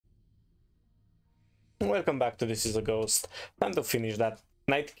Welcome back to This Is a Ghost. Time to finish that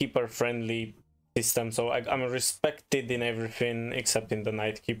Nightkeeper friendly system. So I'm respected in everything except in the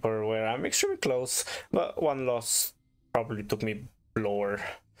Nightkeeper, where I'm extremely close, but one loss probably took me lower.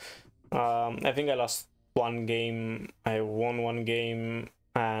 I think I lost one game, I won one game,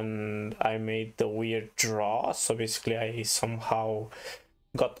 and I made the weird draw. So basically I somehow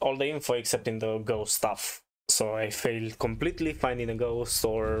got all the info except in the ghost stuff. So I failed completely finding a ghost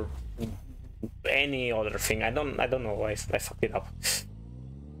or any other thing. I don't know. I fucked it up.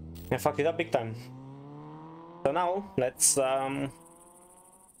 I fucked it up big time. So now let's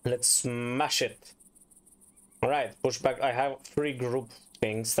smash it. All right, push back. I have 3 group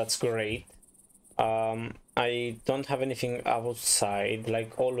things. That's great. I don't have anything outside.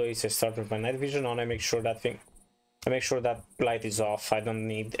 Like always, I start with my night vision on. I make sure that light is off. I don't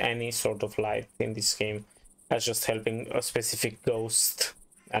need any sort of light in this game. That's just helping a specific ghost,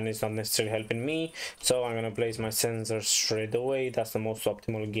 and it's not necessarily helping me. So I'm gonna place my sensors straight away. That's the most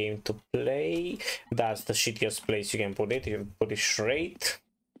optimal game to play. That's the shittiest place you can put it. You can put it straight.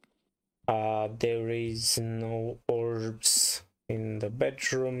 There is no orbs in the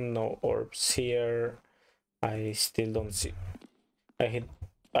bedroom, no orbs here. I still don't see. I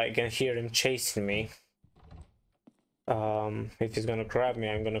can hear him chasing me. If he's gonna grab me,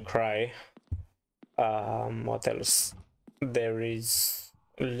 I'm gonna cry. What else? There is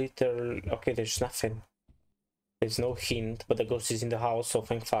little. Okay, there's nothing. There's no hint, but the ghost is in the house, so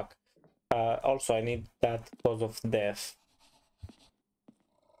thank fuck. Also, I need that cause of death.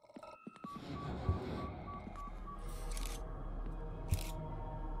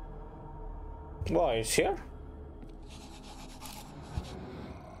 Why is here?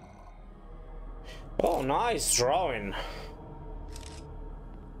 Oh, nice drawing.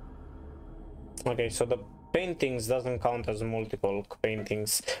 Okay, so the paintings doesn't count as multiple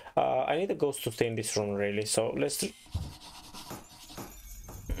paintings. I need a ghost to stay in this room, really. So let's.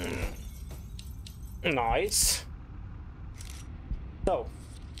 Nice. So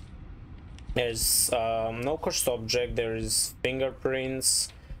there's no cursed object. There is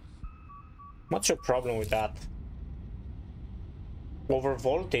fingerprints. What's your problem with that? Over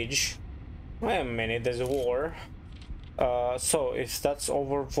voltage. Wait a minute. There's a war. So if that's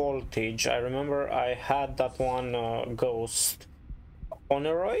over voltage, I remember I had that one ghost.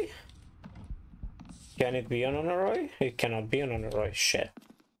 Oneroy? Can it be an Oneroy? It cannot be an Oneroy. Shit.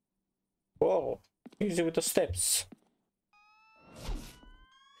 Whoa. Easy with the steps.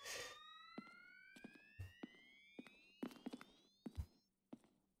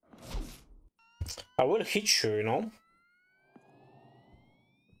 I will hit you, you know?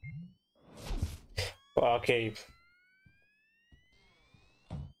 Okay.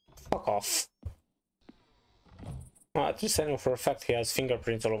 Fuck off. Well, at least I know for a fact he has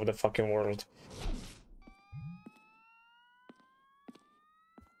fingerprints all over the fucking world.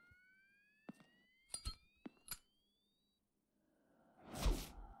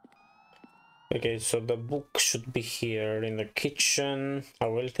 Okay, so the book should be here in the kitchen. I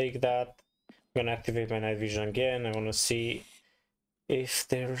will take that. I'm gonna activate my night vision again. I wanna see if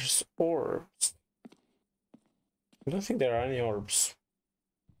there's orbs. I don't think there are any orbs.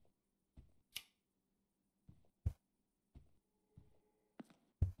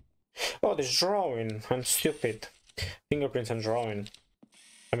 Oh, there's drawing. I'm stupid. Fingerprints and drawing.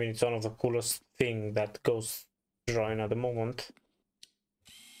 I mean, it's one of the coolest thing that goes drawing at the moment.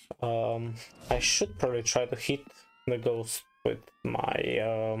 I should probably try to hit the ghost with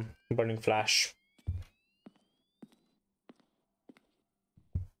my burning flash.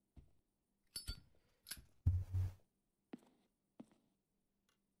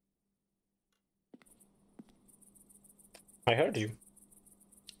 I heard you.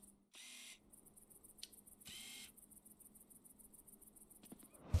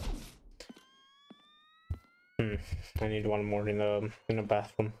 I need one more in the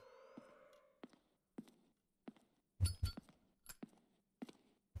bathroom.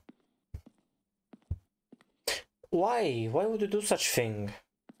 Why? Why would you do such thing?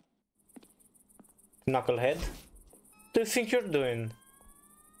 Knucklehead? What do you think you're doing?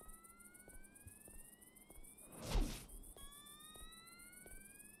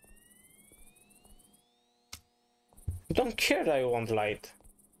 You don't care that I want light.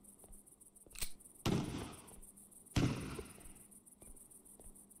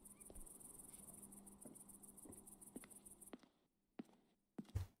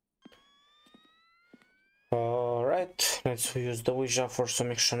 Alright, let's use the Ouija for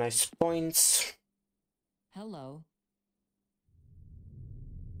some extra nice points. Hello.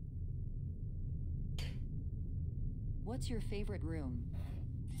 What's your favorite room?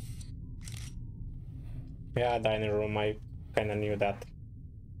 Yeah, dining room, I kinda knew that.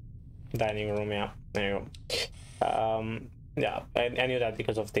 Dining room, yeah, there you go. Yeah, I knew that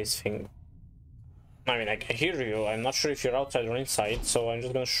because of this thing. I mean, I can hear you. I'm not sure if you're outside or inside, so I'm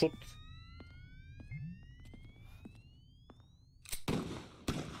just gonna shoot.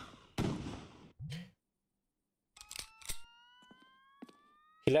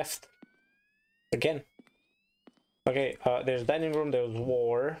 He left. Again. Okay, there's dining room, there's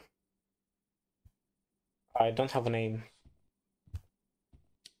war. I don't have a name.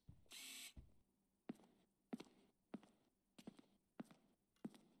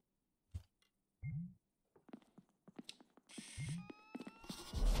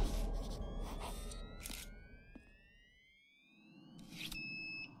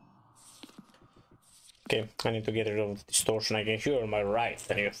 Okay, I need to get rid of the distortion. I can hear my right,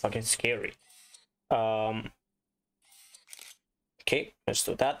 and you're fucking scary. Okay, let's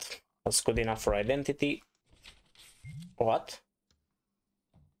do that. That's good enough for identity. What?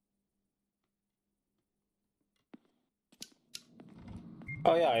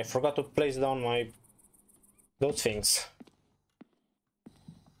 Oh yeah, I forgot to place down those things.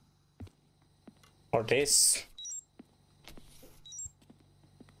 Or this.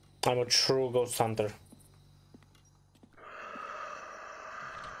 I'm a true ghost hunter.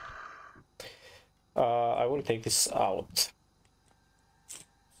 I will take this out.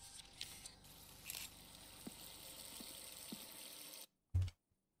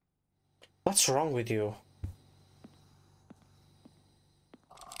 What's wrong with you?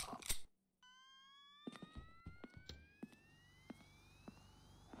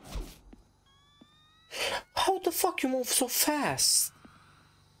 How the fuck you move so fast?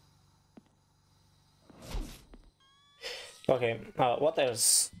 Okay, what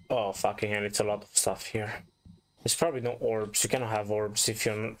else? Oh, fucking hell, it's a lot of stuff here. There's probably no orbs. You cannot have orbs if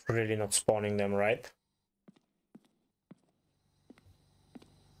you're really not spawning them, right?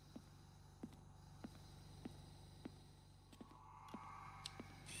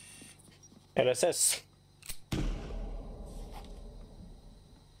 LSS.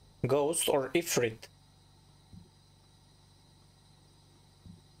 Ghost or Ifrit?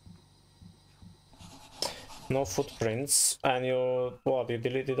 No footprints. And you... What? You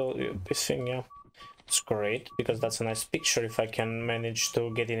deleted all this thing, yeah. It's great, because that's a nice picture if I can manage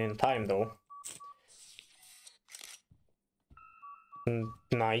to get in time, though.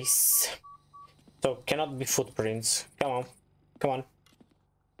 Nice. So, cannot be footprints. Come on. Come on.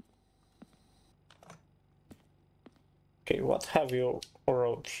 Okay, what have you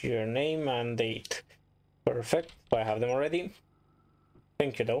wrote here? Name and date. Perfect. I have them already.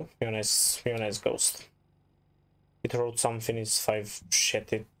 Thank you, though. You're a nice ghost. It wrote something is $5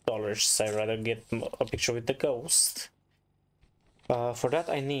 shitty. I'd rather get a picture with the ghost. For that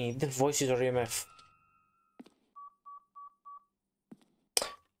I need voices or EMF.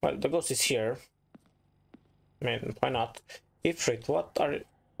 Well, the ghost is here. I mean, why not? Ifrit, what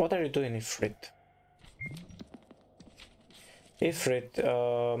are you doing, Ifrit?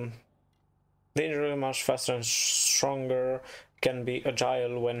 Ifrit, danger much faster and stronger, can be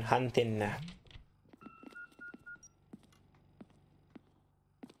agile when hunting.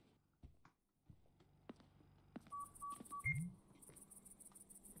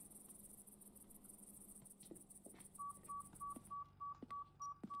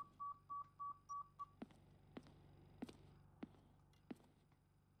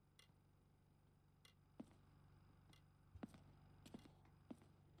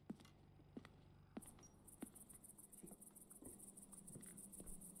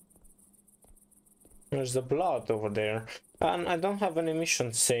 There's the blood over there. And I don't have any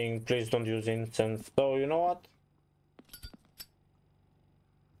mission saying please don't use incense. So you know what?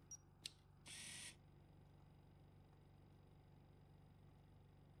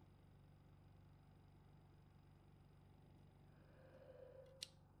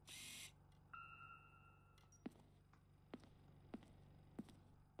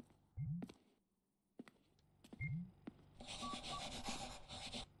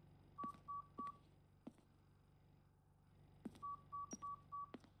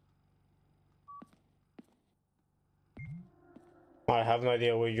 I have no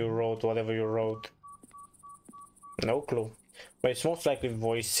idea where you wrote whatever you wrote. No clue. But it's most likely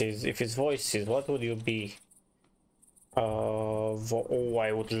voices. If it's voices, what would you be? Oh,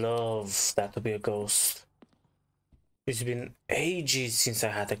 I would love that to be a ghost. It's been ages since I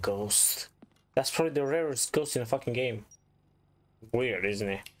had a ghost. That's probably the rarest ghost in a fucking game. Weird, isn't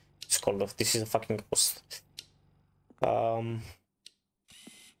it? It's called of this is a fucking ghost. Yeah,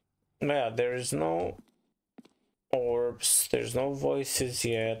 there is no orbs, there's no voices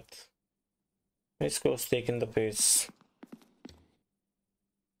yet. Let's go taking the piss.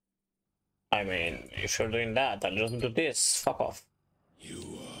 I mean, if you're doing that, I'll just do this. Fuck off. You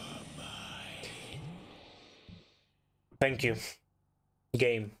are mine. Thank you.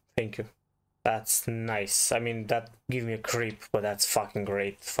 Game, thank you. That's nice. I mean, that gave me a creep, but that's fucking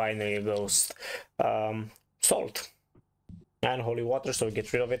great. Finally a ghost. Salt. And holy water, so we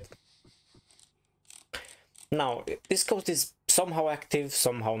get rid of it. Now, this ghost is somehow active,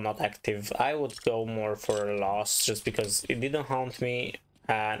 somehow not active. I would go more for a loss, just because it didn't haunt me,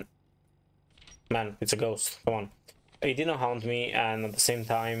 and... Man, it's a ghost, come on. It didn't haunt me, and at the same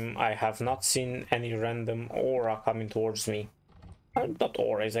time, I have not seen any random aura coming towards me. Not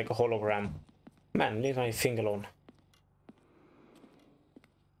aura, it's like a hologram. Man, leave my thing alone.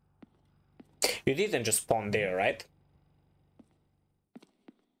 You didn't just spawn there, right?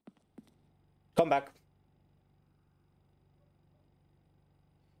 Come back.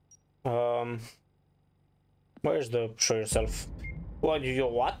 Where's the show yourself? What,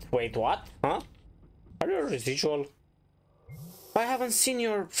 what? Wait, what? Huh? Are you a residual? I haven't seen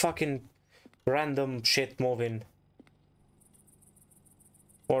your fucking random shit moving.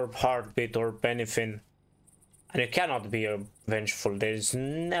 Or heartbeat or anything. And you cannot be a vengeful, there's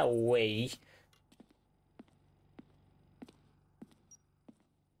no way.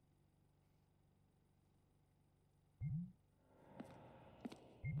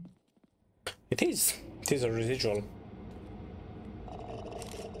 It is a residual.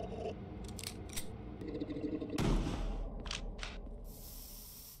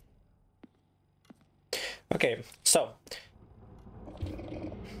 Okay, so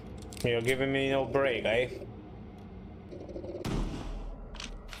you're giving me no break, eh?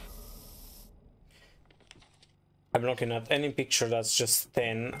 I'm looking at any picture that's just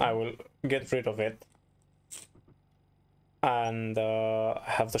 10, I will get rid of it. And I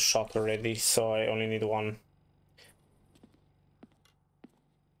have the shot already, so I only need one.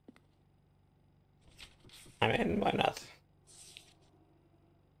 I mean, why not?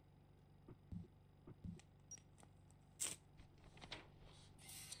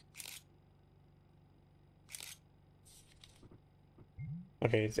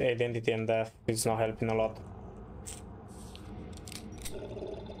 Okay, it's identity and death. It's not helping a lot.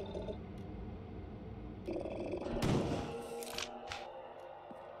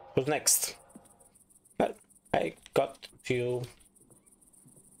 Who's next? Well, I got few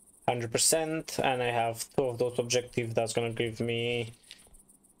 100%, and I have 2 of those objectives. That's gonna give me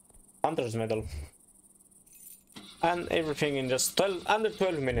Hunter's Medal. And everything in just under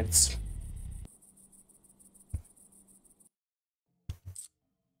 12 minutes.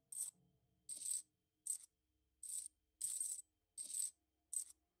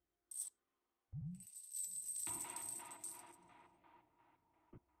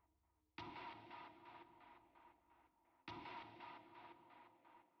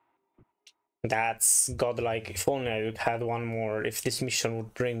 That's godlike. If only I would had one more. If this mission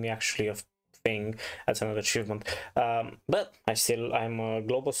would bring me actually a thing, that's another achievement. But I'm a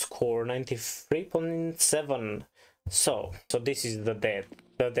global score 93.7. So this is the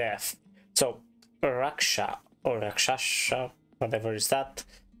death. So Raksha or Rakshasha, whatever is that.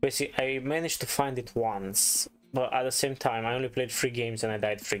 Basically, I managed to find it once, but at the same time, I only played 3 games and I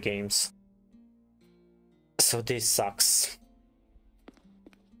died 3 games. So this sucks.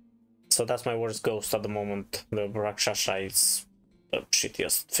 So that's my worst ghost at the moment. The Rakshasha is the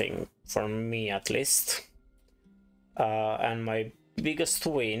shittiest thing, for me at least. And my biggest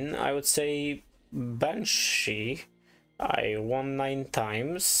win, I would say Banshee. I won 9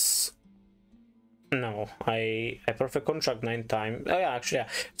 times. No, I perfect contract 9 times. Oh yeah, actually, yeah.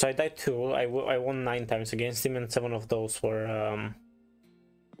 So I died 2. I won 9 times against him, and 7 of those were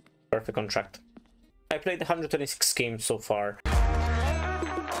perfect contract. I played 126 games so far.